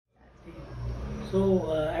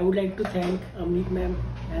So I would like to thank Amit ma'am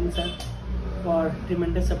and sir for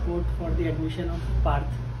tremendous support for the admission of Parth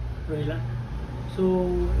Rohila.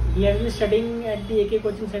 So he has been studying at the AK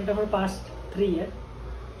Coaching Center for past 3 years.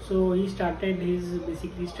 So he started his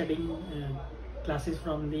basically studying classes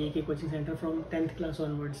from the AK Coaching Center from 10th class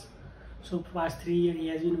onwards. So past 3 years he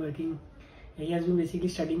has been working. He has been basically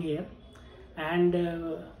studying here, and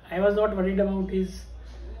I was not worried about his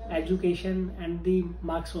education and the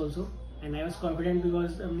marks also, and I was confident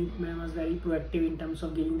because Amit ma'am was very proactive in terms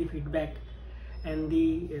of giving the feedback and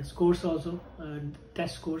the scores also,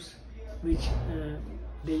 test scores which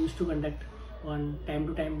they used to conduct on time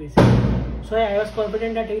to time basis. So I was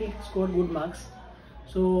confident that he will score good marks.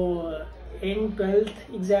 So in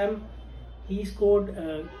 12th exam he scored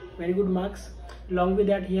very good marks. Along with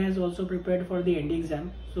that, he has also prepared for the ND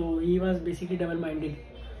exam. So he was basically double-minded.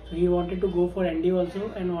 So he wanted to go for ND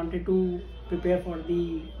also and wanted to prepare for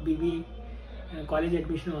the BBA college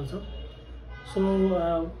admission also.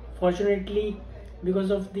 So fortunately,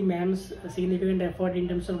 because of the ma'am's significant effort in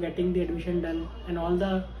terms of getting the admission done and all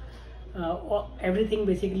the everything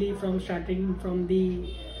basically from starting from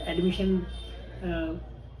the admission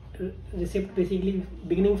receipt, basically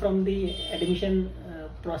beginning from the admission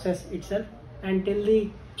process itself until the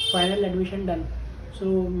final admission done. So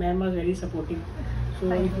ma'am was very supportive.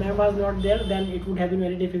 So if ma'am was not there, then it would have been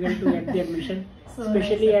very difficult to get the admission, so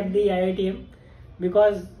especially at the IITM,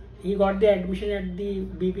 because he got the admission at the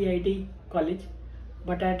BPIT college,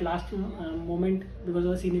 but at last moment, because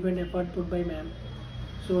of the significant effort put by ma'am,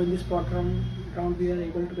 so in this spot round we are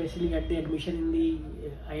able to basically get the admission in the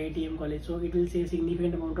IITM college. So it will save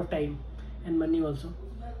significant amount of time and money also.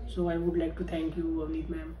 So I would like to thank you, Avneet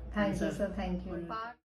ma'am. Thank you, sir. Thank you.